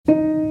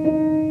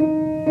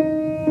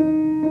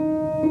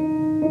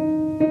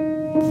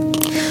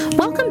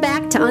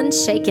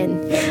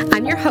Unshaken.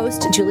 I'm your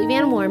host, Julie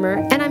Van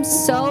Warmer, and I'm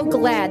so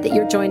glad that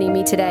you're joining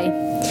me today.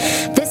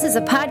 This is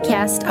a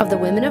podcast of the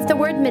Women of the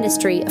Word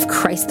ministry of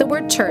Christ the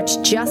Word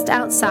Church just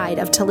outside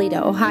of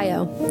Toledo,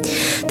 Ohio.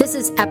 This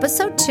is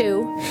episode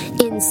 2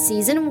 in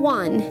season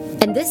 1,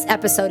 and this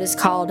episode is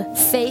called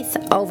Faith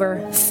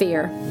Over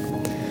Fear.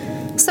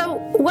 So,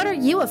 what are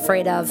you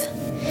afraid of?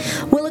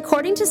 Well,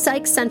 according to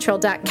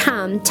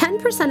PsychCentral.com,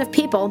 10% of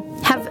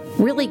people have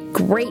really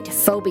great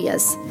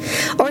phobias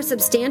or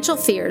substantial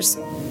fears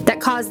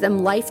that cause them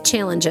life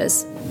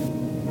challenges.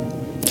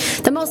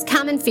 The most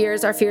common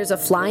fears are fears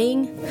of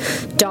flying,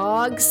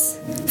 dogs,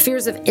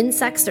 fears of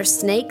insects or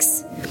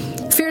snakes,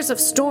 fears of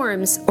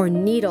storms or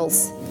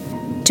needles.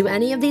 Do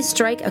any of these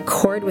strike a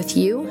chord with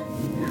you?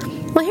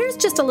 Well, here's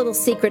just a little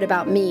secret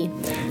about me.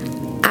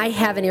 I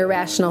have an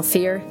irrational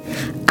fear.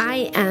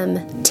 I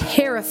am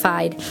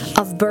terrified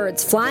of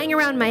birds flying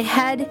around my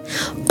head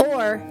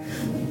or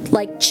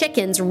like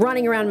chickens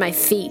running around my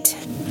feet.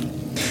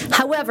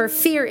 However,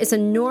 fear is a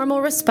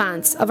normal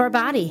response of our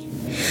body.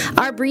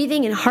 Our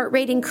breathing and heart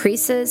rate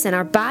increases, and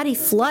our body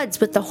floods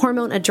with the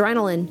hormone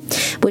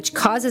adrenaline, which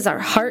causes our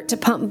heart to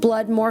pump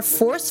blood more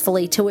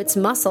forcefully to its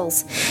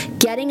muscles,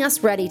 getting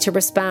us ready to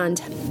respond.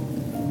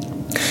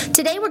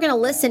 Today we're going to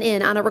listen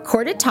in on a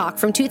recorded talk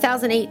from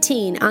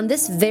 2018 on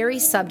this very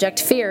subject,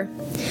 fear.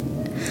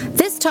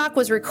 This talk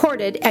was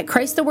recorded at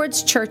Christ the Word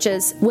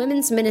Church's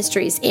Women's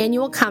Ministries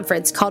annual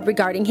conference called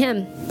Regarding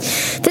Him.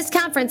 This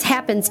conference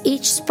happens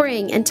each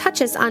spring and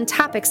touches on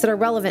topics that are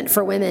relevant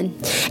for women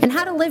and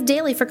how to live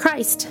daily for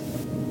Christ.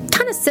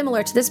 Kind of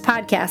similar to this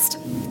podcast.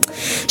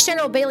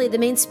 Cheryl Bailey, the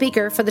main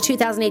speaker for the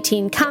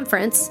 2018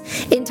 conference,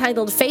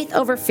 entitled Faith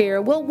Over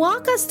Fear, will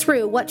walk us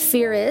through what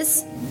fear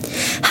is,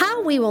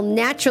 how we will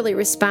naturally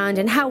respond,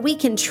 and how we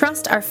can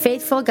trust our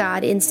faithful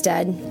God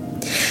instead.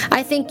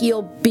 I think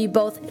you'll be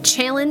both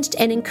challenged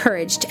and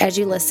encouraged as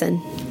you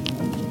listen.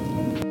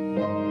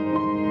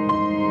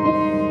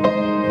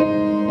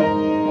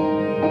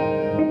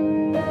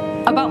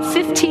 About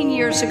 15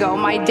 years ago,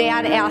 my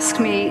dad asked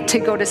me to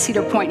go to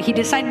Cedar Point. He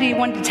decided he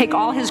wanted to take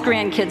all his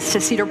grandkids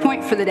to Cedar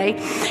Point for the day,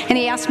 and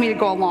he asked me to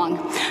go along.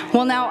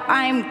 Well, now,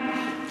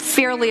 I'm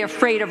fairly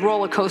afraid of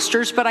roller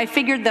coasters, but I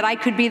figured that I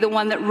could be the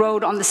one that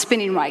rode on the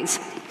spinning rides.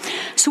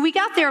 So we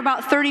got there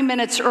about 30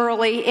 minutes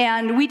early,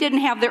 and we didn't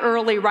have the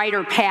early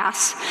rider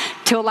pass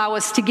to allow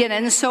us to get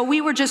in, so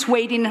we were just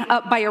waiting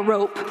up by a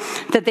rope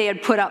that they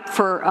had put up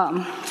for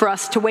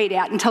us to wait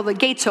at until the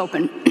gates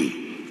opened.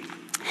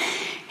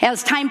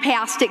 As time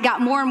passed, it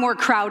got more and more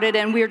crowded,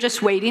 and we were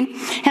just waiting.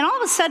 And all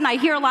of a sudden, I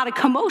hear a lot of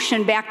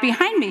commotion back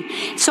behind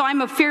me. So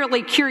I'm a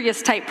fairly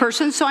curious type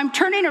person, so I'm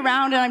turning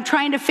around, and I'm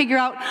trying to figure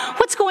out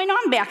what's going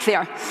on back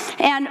there.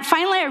 And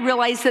finally, I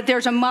realized that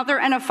there's a mother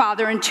and a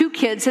father and 2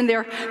 kids, and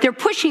they're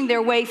pushing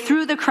their way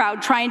through the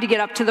crowd, trying to get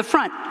up to the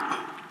front.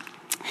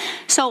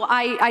 So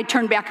I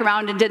turned back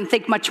around and didn't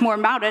think much more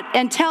about it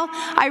until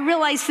I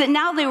realized that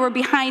now they were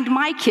behind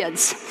my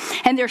kids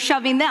and they're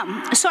shoving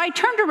them. So I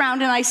turned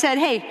around and I said,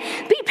 hey,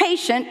 be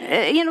patient.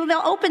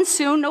 They'll open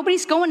soon.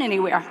 Nobody's going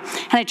anywhere.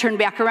 And I turned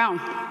back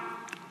around.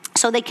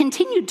 So they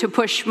continued to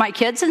push my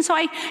kids, and so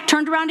I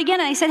turned around again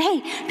and I said,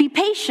 hey, be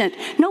patient.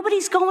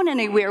 Nobody's going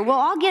anywhere. We'll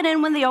all get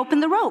in when they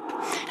open the rope.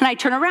 And I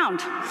turn around.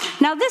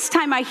 Now this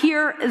time I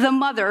hear the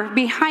mother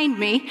behind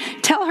me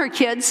tell her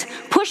kids,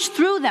 push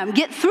through them,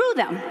 get through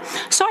them.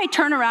 So I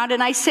turn around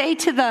and I say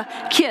to the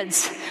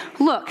kids,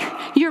 look,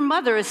 your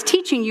mother is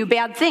teaching you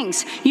bad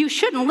things. You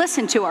shouldn't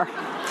listen to her.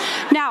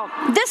 Now,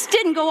 this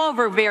didn't go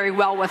over very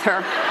well with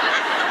her.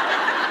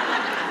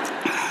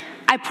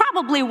 I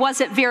probably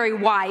wasn't very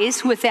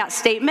wise with that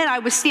statement. I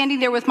was standing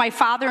there with my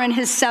father in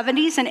his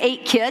 70s and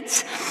 8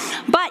 kids.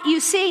 But you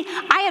see,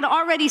 I had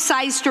already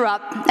sized her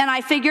up, and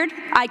I figured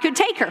I could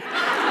take her.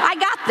 I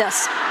got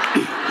this.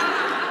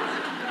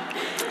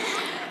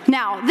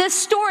 Now, this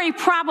story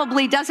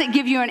probably doesn't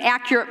give you an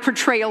accurate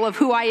portrayal of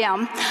who I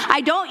am.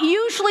 I don't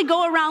usually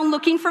go around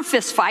looking for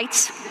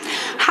fistfights.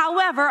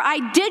 However,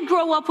 I did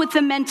grow up with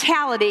the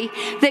mentality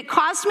that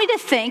caused me to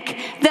think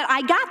that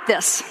I got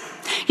this.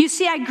 You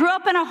see, I grew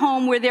up in a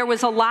home where there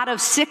was a lot of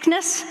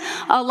sickness,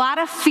 a lot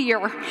of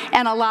fear,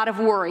 and a lot of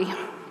worry.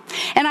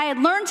 And I had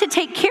learned to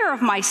take care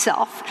of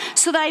myself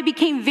so that I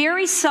became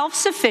very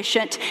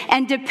self-sufficient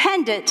and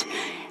dependent,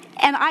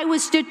 and I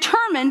was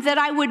determined that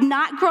I would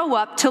not grow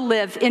up to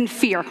live in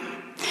fear.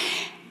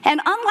 And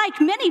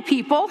unlike many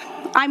people,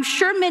 I'm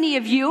sure many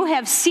of you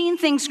have seen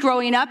things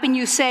growing up and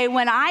you say,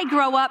 when I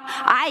grow up,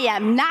 I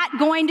am not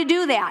going to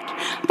do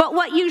that. But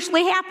what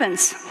usually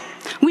happens?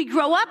 We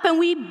grow up and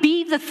we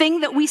be the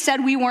thing that we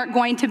said we weren't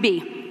going to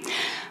be.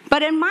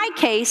 But in my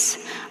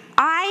case,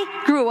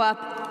 I grew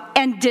up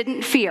and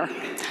didn't fear.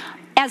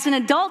 As an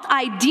adult,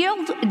 I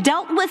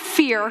dealt with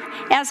fear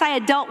as I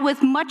had dealt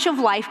with much of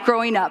life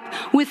growing up,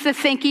 with the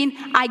thinking,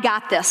 I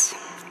got this.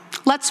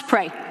 Let's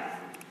pray.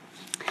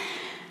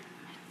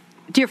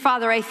 Dear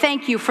Father, I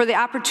thank you for the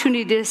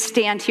opportunity to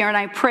stand here, and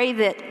I pray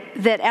that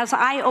that as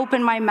I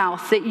open my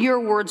mouth, that your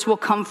words will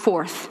come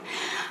forth.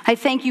 I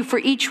thank you for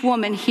each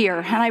woman here,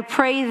 and I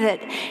pray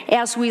that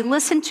as we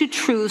listen to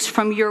truths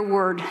from your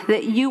word,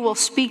 that you will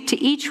speak to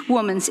each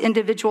woman's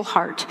individual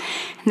heart,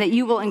 and that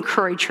you will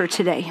encourage her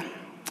today.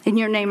 In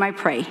your name I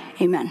pray,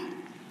 amen.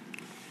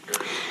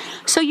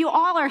 So you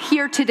all are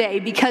here today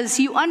because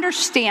you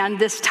understand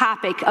this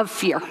topic of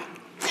fear.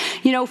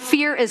 You know,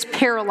 fear is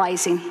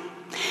paralyzing.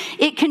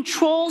 It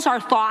controls our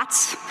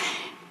thoughts.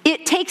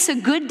 It takes a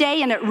good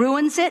day and it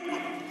ruins it.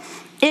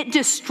 It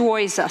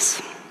destroys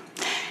us.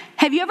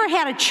 Have you ever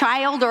had a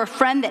child or a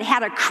friend that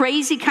had a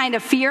crazy kind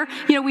of fear?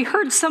 You know, we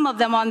heard some of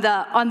them on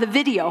the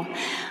video.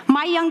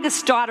 My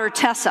youngest daughter,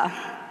 Tessa,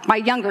 my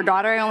younger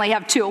daughter, I only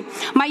have two.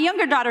 My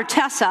younger daughter,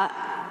 Tessa,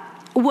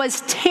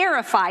 was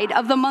terrified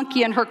of the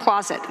monkey in her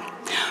closet.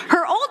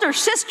 Her older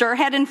sister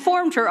had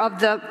informed her of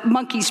the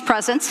monkey's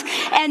presence,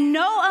 and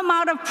no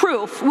amount of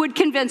proof would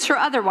convince her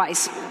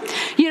otherwise.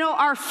 You know,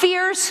 our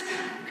fears,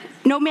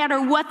 no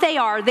matter what they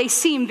are, they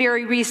seem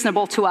very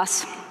reasonable to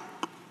us.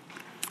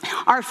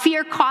 Our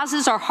fear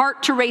causes our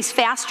heart to race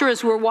faster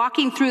as we're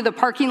walking through the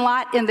parking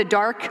lot in the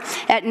dark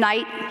at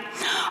night.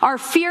 Our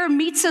fear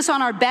meets us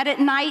on our bed at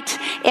night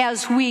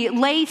as we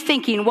lay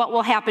thinking what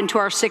will happen to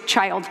our sick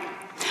child.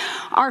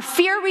 Our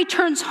fear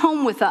returns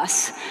home with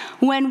us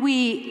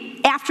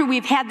after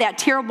we've had that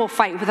terrible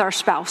fight with our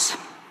spouse.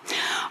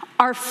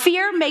 Our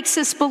fear makes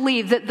us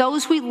believe that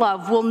those we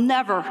love will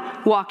never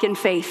walk in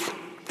faith.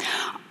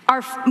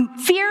 Our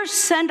fears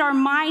send our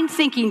mind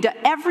thinking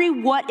to every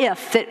what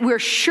if that we're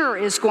sure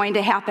is going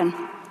to happen.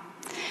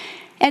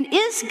 And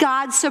is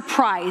God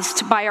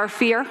surprised by our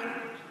fear?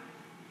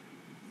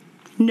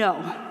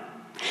 No.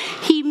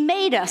 He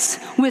made us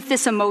with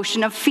this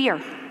emotion of fear.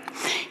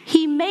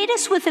 He made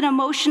us with an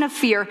emotion of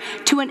fear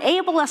to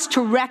enable us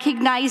to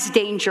recognize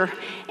danger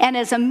and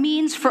as a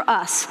means for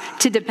us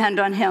to depend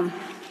on him.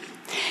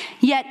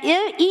 Yet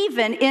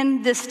even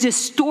in this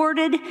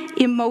distorted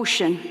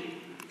emotion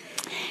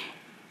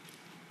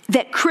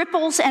that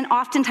cripples and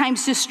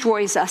oftentimes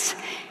destroys us,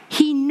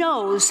 he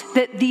knows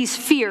that these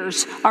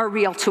fears are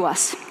real to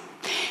us.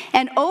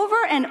 And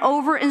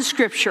over in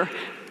Scripture,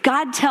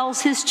 God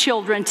tells his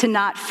children to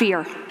not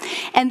fear.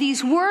 And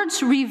these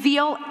words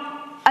reveal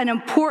an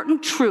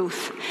important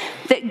truth,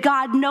 that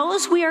God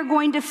knows we are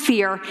going to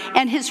fear,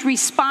 and his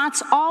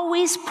response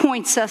always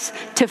points us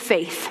to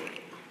faith.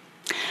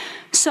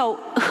 So,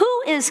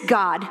 who is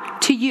God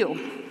to you?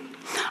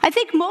 I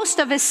think most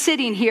of us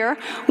sitting here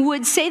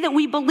would say that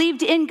we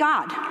believed in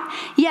God.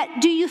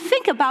 Yet, do you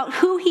think about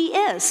who he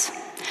is?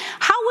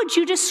 How would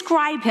you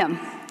describe him?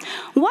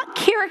 What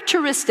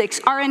characteristics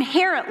are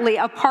inherently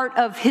a part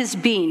of his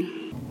being?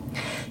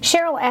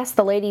 Cheryl asked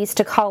the ladies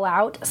to call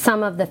out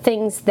some of the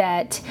things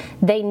that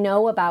they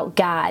know about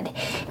God.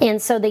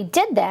 And so they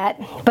did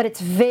that, but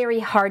it's very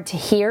hard to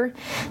hear.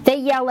 They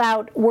yell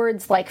out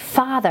words like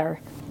Father,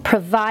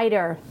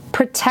 Provider,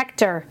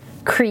 Protector,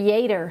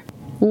 Creator,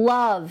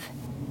 Love,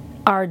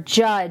 our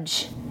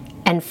Judge,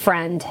 and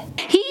Friend.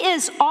 He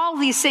is all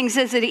these things,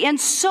 isn't he? And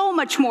so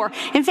much more.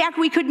 In fact,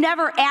 we could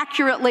never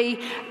accurately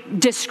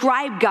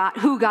describe God,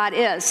 who God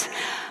is.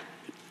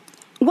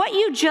 What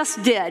you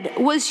just did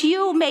was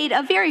you made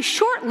a very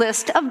short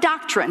list of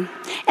doctrine.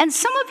 And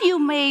some of you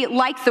may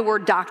like the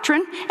word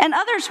doctrine, and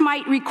others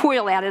might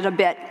recoil at it a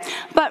bit.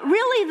 But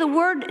really, the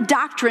word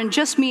doctrine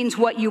just means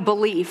what you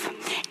believe.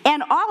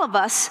 And all of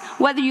us,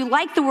 whether you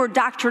like the word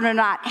doctrine or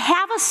not,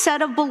 have a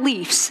set of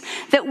beliefs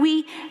that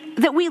we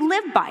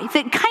live by,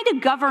 that kind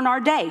of govern our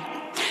day.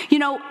 You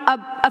know,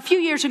 a few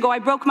years ago, I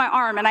broke my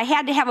arm, and I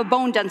had to have a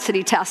bone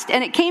density test,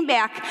 and it came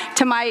back,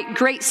 to my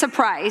great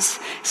surprise,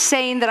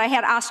 saying that I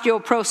had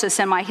osteoporosis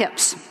in my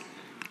hips.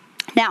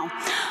 Now,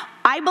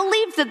 I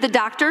believed that the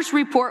doctor's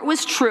report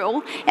was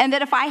true, and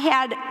that if I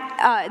had,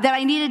 that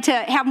I needed to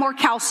have more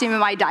calcium in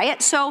my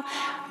diet, so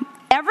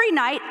every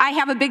night I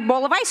have a big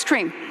bowl of ice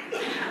cream.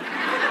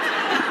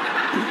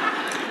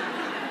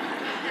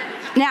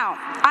 Now,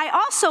 I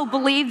also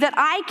believe that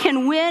I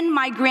can win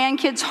my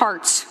grandkids'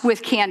 hearts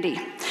with candy.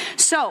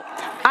 So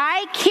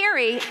I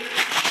carry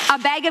a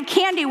bag of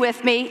candy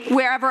with me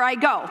wherever I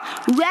go,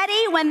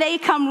 ready when they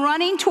come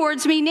running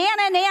towards me.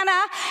 Nana,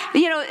 Nana,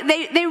 you know,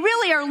 they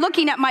really are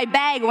looking at my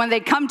bag when they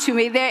come to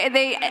me.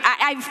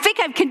 I think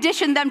I've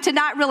conditioned them to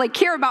not really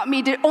care about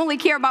me, to only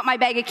care about my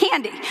bag of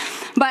candy.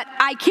 But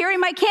I carry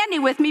my candy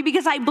with me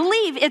because I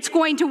believe it's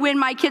going to win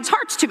my kids'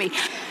 hearts to me.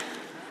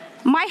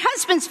 My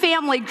husband's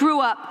family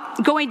grew up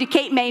going to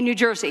Cape May, New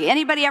Jersey.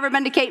 Anybody ever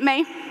been to Cape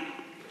May?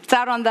 It's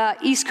out on the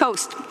East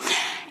Coast.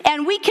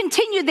 And we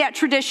continued that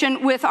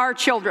tradition with our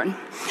children.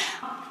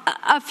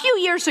 A few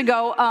years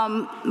ago,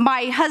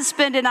 my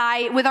husband and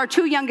I, with our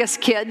two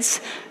youngest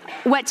kids,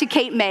 went to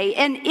Cape May,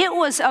 and it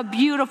was a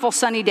beautiful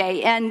sunny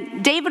day.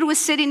 And David was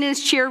sitting in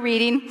his chair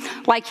reading,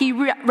 like he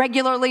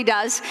regularly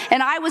does,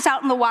 and I was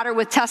out in the water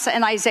with Tessa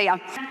and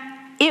Isaiah.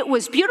 It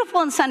was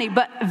beautiful and sunny,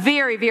 but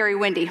very, very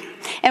windy.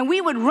 And we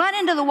would run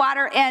into the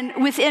water,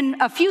 and within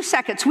a few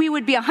seconds, we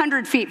would be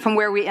 100 feet from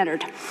where we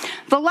entered.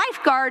 The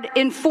lifeguard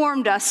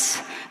informed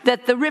us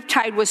that the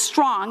riptide was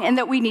strong and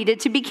that we needed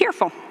to be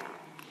careful.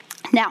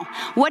 Now,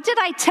 what did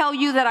I tell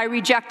you that I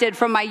rejected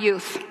from my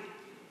youth?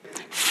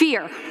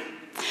 Fear.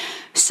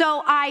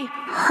 So I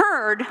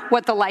heard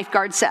what the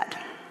lifeguard said.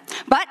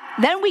 But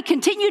then we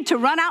continued to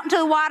run out into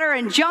the water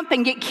and jump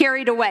and get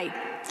carried away.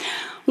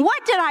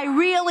 What did I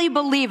really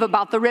believe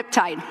about the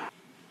riptide?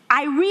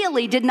 I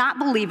really did not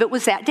believe it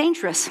was that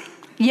dangerous.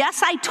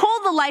 Yes, I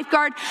told the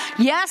lifeguard,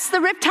 yes, the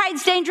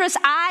riptide's dangerous,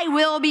 I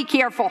will be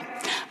careful.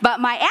 But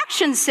my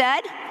actions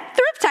said,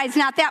 the riptide's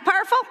not that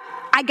powerful,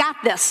 I got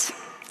this.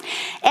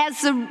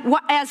 As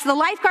the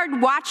lifeguard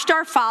watched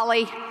our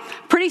folly,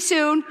 pretty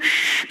soon,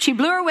 she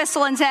blew her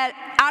whistle and said,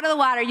 out of the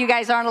water, you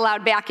guys aren't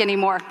allowed back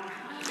anymore.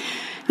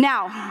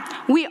 Now,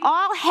 we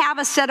all have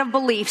a set of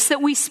beliefs that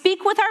we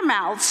speak with our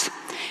mouths,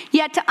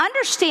 yet to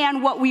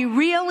understand what we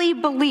really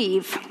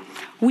believe,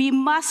 we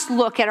must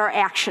look at our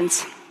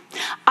actions.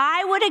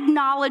 I would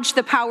acknowledge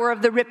the power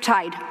of the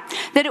riptide,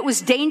 that it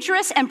was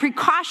dangerous and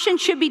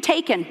precautions should be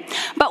taken.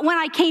 But when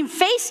I came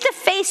face to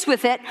face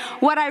with it,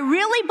 what I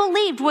really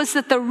believed was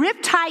that the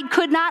riptide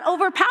could not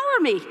overpower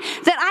me,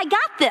 that I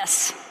got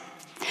this.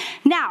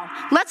 Now,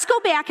 let's go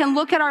back and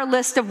look at our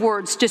list of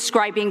words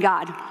describing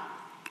God.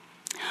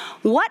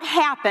 What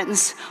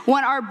happens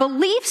when our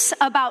beliefs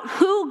about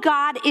who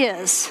God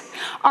is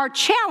are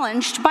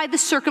challenged by the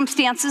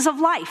circumstances of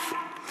life?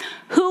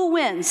 Who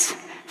wins,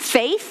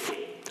 faith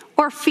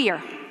or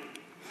fear?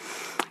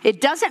 It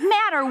doesn't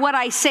matter what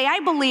I say I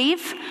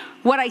believe,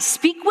 what I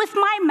speak with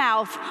my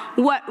mouth.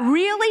 What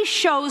really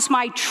shows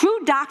my true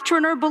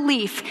doctrine or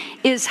belief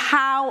is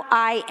how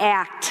I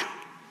act.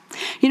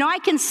 You know, I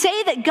can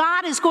say that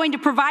God is going to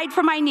provide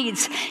for my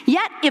needs,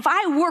 yet if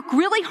I work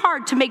really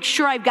hard to make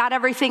sure I've got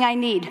everything I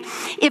need,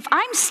 if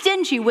I'm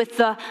stingy with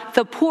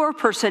the poor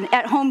person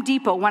at Home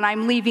Depot when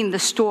I'm leaving the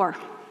store,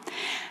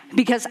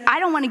 because I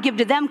don't want to give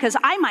to them because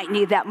I might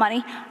need that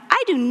money,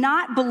 I do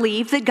not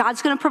believe that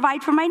God's going to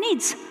provide for my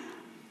needs.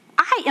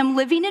 I am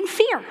living in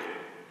fear.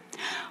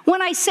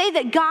 When I say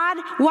that God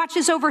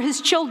watches over his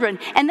children,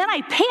 and then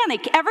I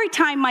panic every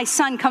time my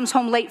son comes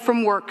home late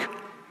from work,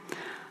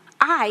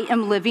 I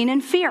am living in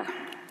fear.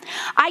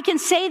 I can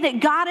say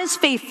that God is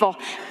faithful,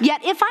 yet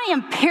if I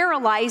am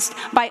paralyzed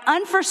by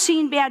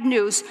unforeseen bad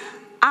news,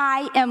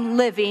 I am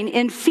living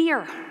in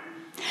fear.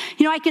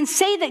 You know, I can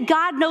say that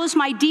God knows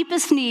my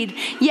deepest need,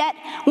 yet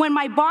when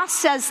my boss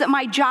says that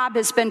my job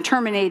has been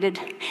terminated,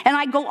 and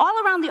I go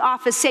all around the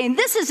office saying,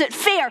 this isn't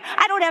fair,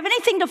 I don't have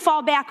anything to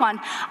fall back on,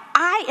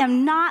 I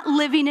am not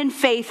living in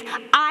faith,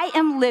 I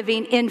am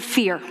living in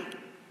fear.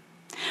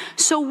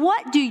 So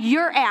what do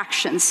your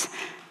actions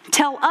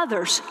tell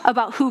others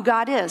about who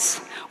God is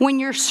when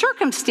your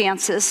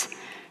circumstances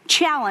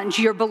challenge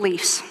your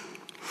beliefs?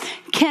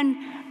 Can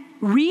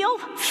real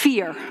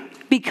fear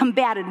be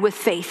combated with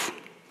faith?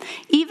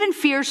 Even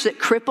fears that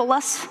cripple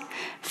us,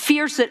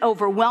 fears that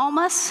overwhelm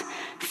us,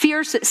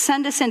 fears that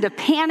send us into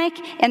panic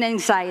and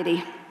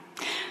anxiety.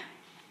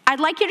 I'd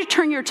like you to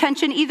turn your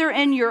attention either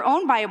in your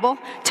own Bible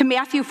to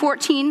Matthew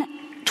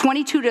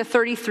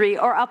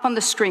 14:22-33, or up on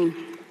the screen.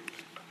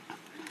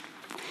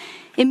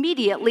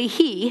 Immediately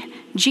he,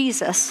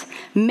 Jesus,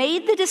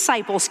 made the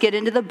disciples get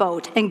into the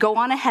boat and go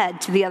on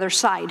ahead to the other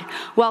side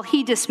while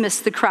he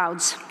dismissed the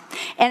crowds.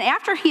 And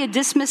after he had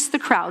dismissed the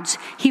crowds,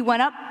 he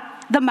went up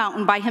the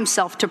mountain by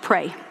himself to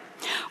pray.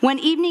 When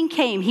evening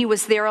came, he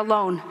was there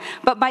alone.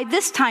 But by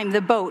this time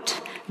the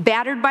boat,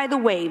 battered by the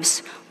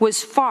waves,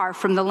 was far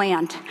from the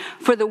land,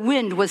 for the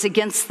wind was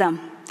against them.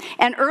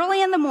 And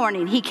early in the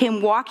morning he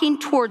came walking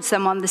towards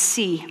them on the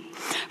sea.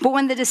 But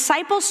when the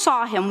disciples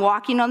saw him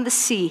walking on the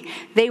sea,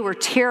 they were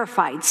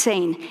terrified,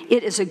 saying,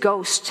 "It is a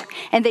ghost."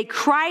 And they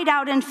cried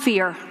out in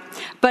fear.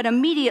 But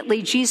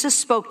immediately Jesus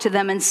spoke to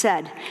them and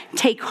said,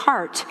 "Take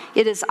heart,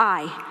 it is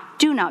I.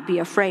 Do not be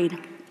afraid."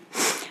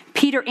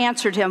 Peter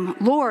answered him,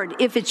 "Lord,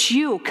 if it's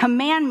you,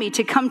 command me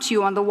to come to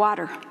you on the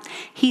water."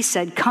 He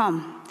said,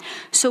 "Come."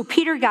 So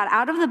Peter got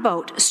out of the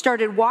boat,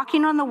 started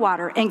walking on the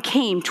water, and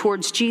came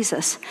towards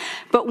Jesus.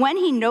 But when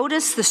he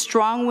noticed the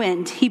strong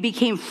wind, he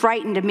became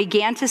frightened and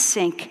began to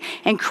sink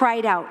and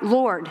cried out,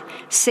 "Lord,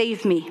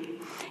 save me."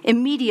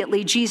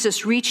 Immediately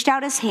Jesus reached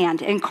out his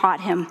hand and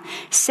caught him,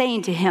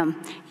 saying to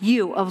him,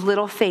 "You of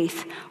little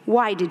faith,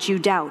 why did you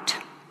doubt?"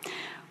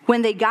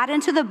 When they got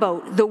into the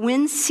boat, the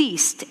wind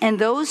ceased, and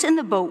those in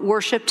the boat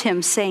worshiped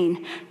him,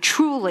 saying,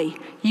 "Truly,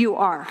 you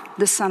are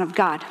the Son of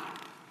God."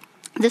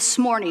 This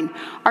morning,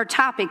 our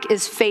topic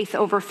is faith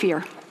over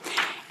fear.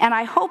 And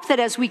I hope that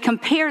as we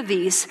compare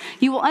these,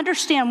 you will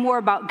understand more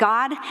about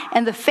God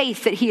and the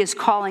faith that he is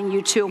calling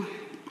you to.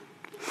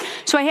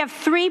 So I have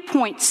 3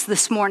 points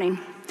this morning.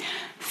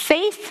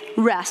 Faith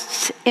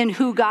rests in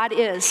who God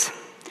is.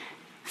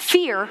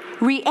 Fear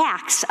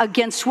reacts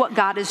against what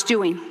God is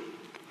doing.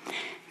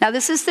 Now,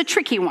 this is the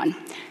tricky one.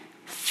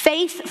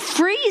 Faith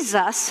frees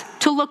us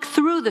to look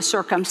through the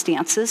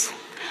circumstances,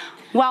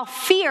 while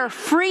fear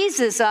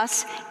freezes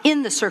us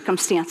in the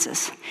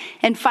circumstances.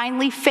 And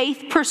finally,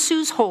 faith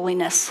pursues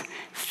holiness.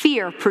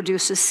 Fear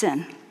produces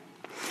sin.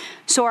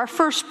 So our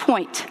first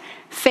point,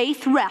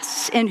 faith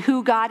rests in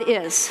who God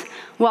is,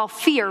 while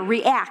fear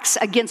reacts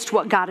against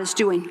what God is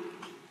doing.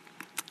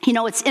 You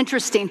know, it's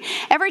interesting.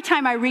 Every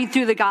time I read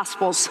through the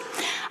Gospels,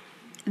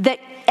 that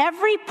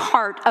every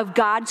part of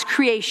God's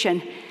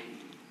creation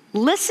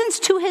listens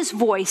to his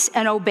voice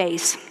and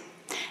obeys.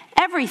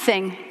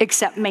 Everything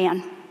except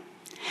man.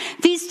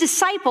 These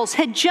disciples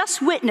had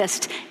just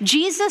witnessed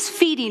Jesus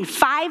feeding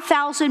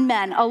 5,000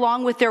 men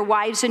along with their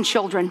wives and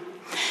children.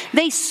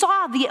 They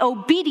saw the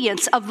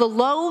obedience of the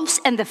loaves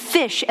and the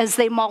fish as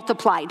they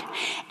multiplied,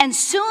 and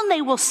soon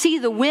they will see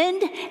the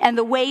wind and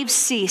the waves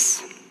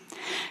cease.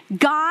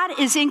 God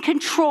is in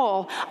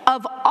control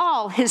of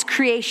all his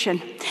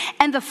creation,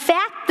 and the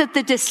fact that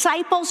the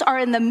disciples are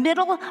in the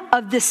middle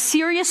of this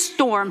serious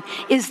storm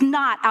is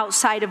not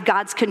outside of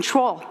God's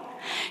control.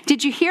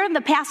 Did you hear in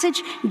the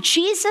passage?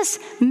 Jesus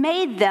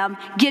made them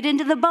get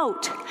into the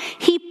boat.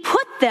 He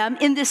put them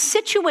in this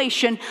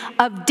situation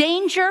of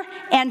danger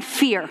and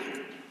fear.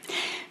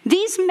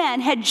 These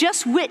men had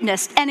just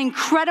witnessed an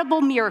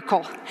incredible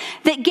miracle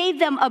that gave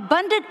them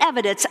abundant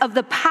evidence of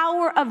the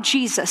power of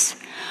Jesus.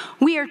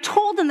 We are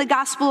told in the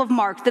Gospel of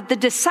Mark that the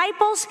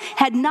disciples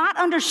had not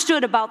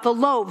understood about the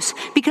loaves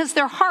because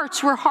their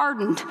hearts were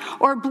hardened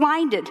or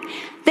blinded.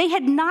 They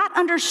had not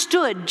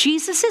understood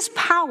Jesus'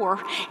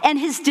 power and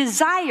his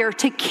desire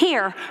to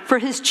care for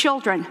his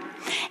children.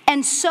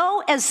 And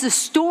so as the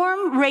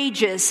storm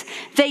rages,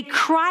 they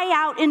cry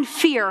out in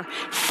fear,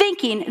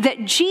 thinking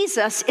that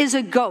Jesus is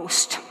a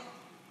ghost.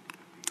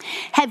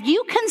 Have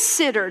you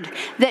considered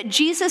that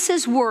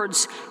Jesus'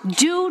 words,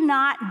 "Do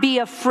not be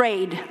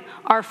afraid,"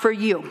 are for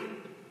you?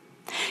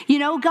 You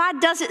know, God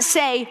doesn't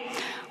say,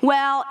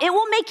 well, it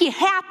will make you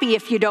happy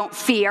if you don't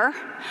fear,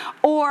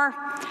 or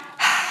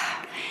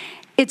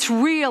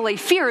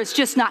fear is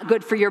just not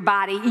good for your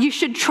body. You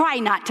should try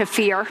not to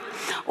fear.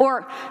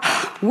 Or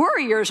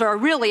worriers are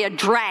really a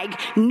drag.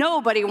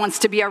 Nobody wants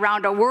to be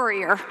around a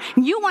worrier.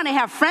 You want to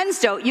have friends,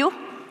 don't you?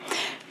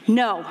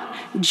 No,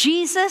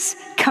 Jesus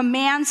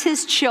commands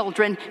his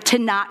children to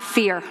not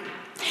fear.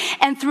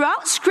 And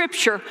throughout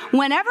Scripture,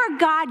 whenever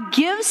God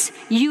gives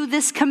you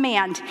this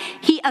command,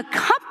 he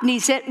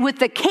accompanies it with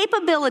the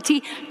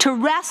capability to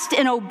rest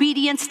in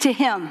obedience to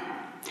him.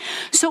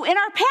 So in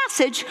our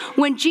passage,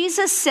 when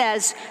Jesus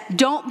says,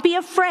 "Don't be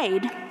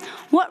afraid,"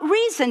 what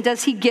reason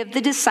does he give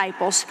the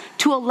disciples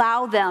to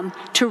allow them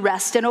to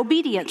rest in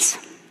obedience?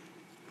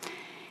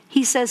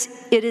 He says,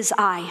 "It is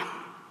I."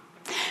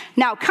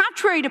 Now,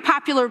 contrary to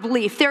popular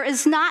belief, there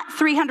is not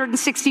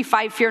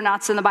 365 fear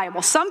nots in the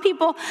Bible. Some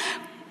people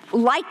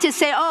like to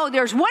say, oh,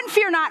 there's one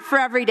fear not for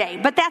every day,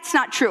 but that's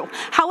not true.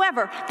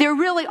 However, there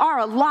really are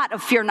a lot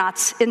of fear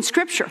nots in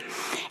Scripture.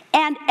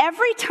 And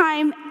every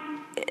time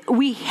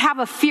we have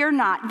a fear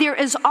not, there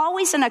is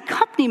always an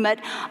accompaniment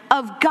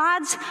of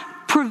God's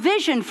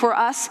provision for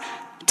us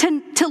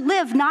to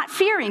live not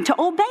fearing,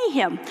 to obey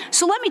him.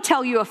 So let me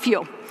tell you a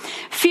few.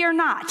 Fear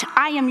not,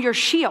 I am your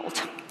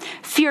shield.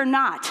 Fear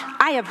not,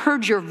 I have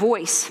heard your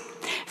voice.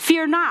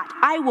 Fear not,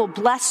 I will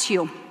bless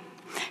you.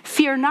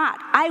 Fear not,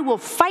 I will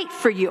fight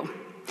for you.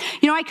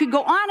 You know, I could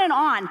go on and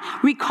on,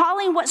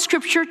 recalling what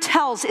Scripture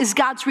tells is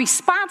God's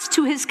response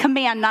to his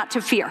command not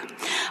to fear.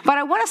 But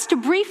I want us to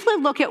briefly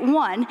look at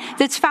one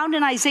that's found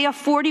in Isaiah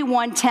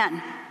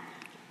 41:10.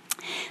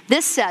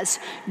 This says,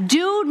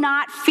 "Do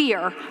not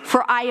fear,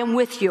 for I am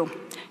with you.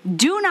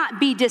 Do not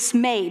be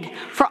dismayed,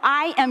 for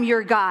I am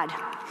your God.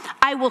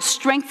 I will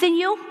strengthen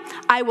you,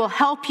 I will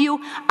help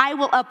you, I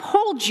will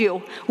uphold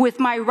you with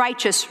my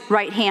righteous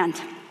right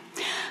hand."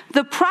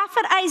 The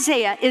prophet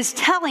Isaiah is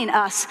telling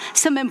us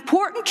some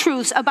important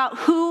truths about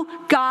who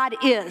God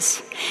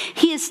is.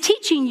 He is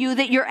teaching you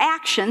that your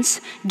actions,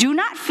 do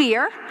not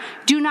fear,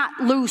 do not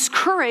lose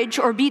courage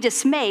or be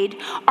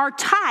dismayed, are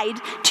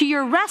tied to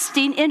your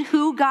resting in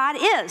who God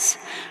is.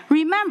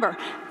 Remember,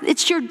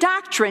 it's your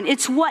doctrine,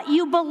 it's what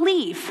you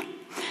believe.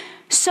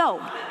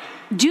 So,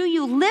 do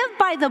you live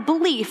by the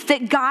belief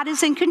that God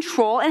is in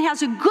control and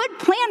has a good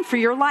plan for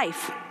your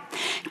life?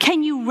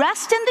 Can you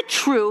rest in the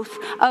truth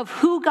of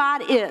who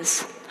God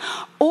is?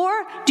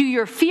 Or do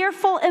your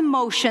fearful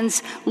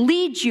emotions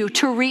lead you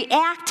to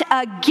react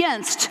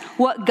against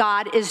what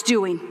God is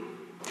doing?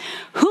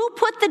 Who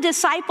put the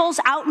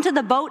disciples out into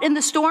the boat in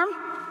the storm?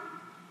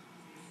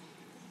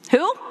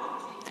 Who?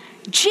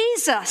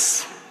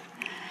 Jesus.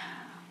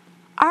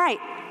 All right,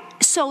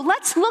 so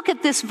let's look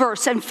at this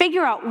verse and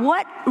figure out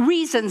what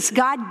reasons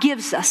God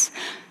gives us.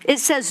 It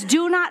says,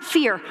 "Do not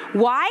fear."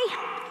 Why?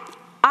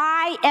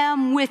 I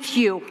am with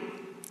you.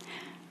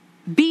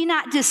 Be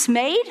not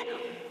dismayed.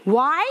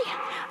 Why?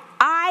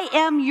 I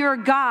am your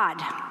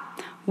God.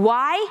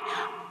 Why?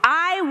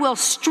 I will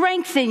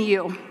strengthen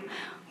you.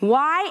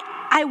 Why?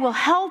 I will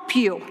help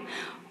you.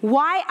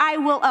 Why? I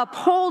will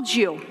uphold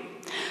you.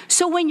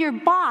 So when your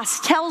boss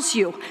tells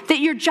you that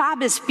your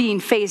job is being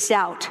phased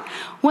out,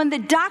 when the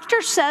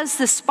doctor says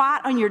the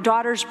spot on your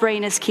daughter's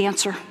brain is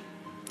cancer,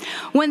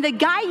 when the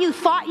guy you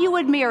thought you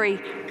would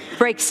marry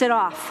breaks it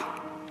off,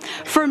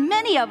 for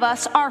many of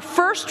us, our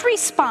first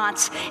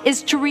response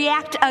is to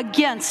react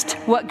against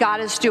what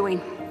God is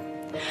doing.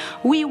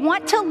 We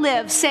want to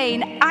live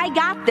saying, I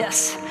got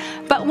this.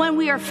 But when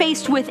we are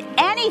faced with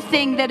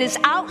anything that is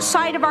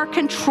outside of our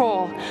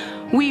control,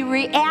 we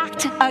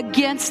react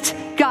against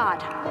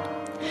God.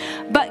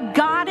 But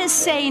God is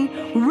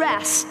saying,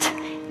 rest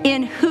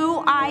in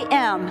who I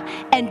am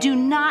and do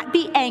not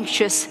be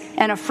anxious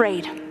and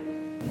afraid.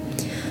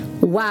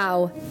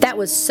 Wow, that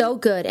was so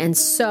good and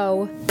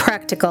so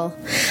practical.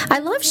 I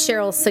love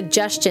Cheryl's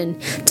suggestion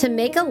to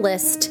make a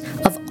list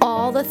of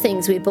all the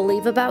things we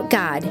believe about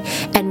God,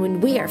 and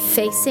when we are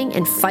facing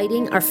and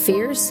fighting our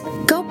fears,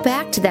 go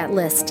back to that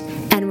list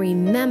and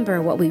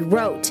remember what we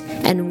wrote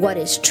and what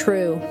is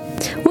true.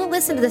 We'll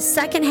listen to the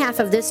second half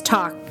of this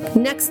talk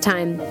next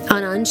time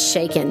on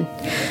Unshaken.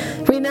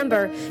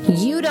 Remember,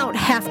 you don't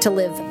have to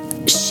live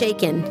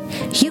shaken.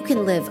 You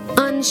can live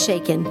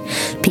unshaken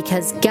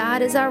because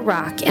God is our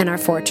rock and our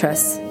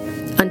fortress.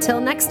 Until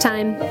next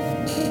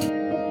time.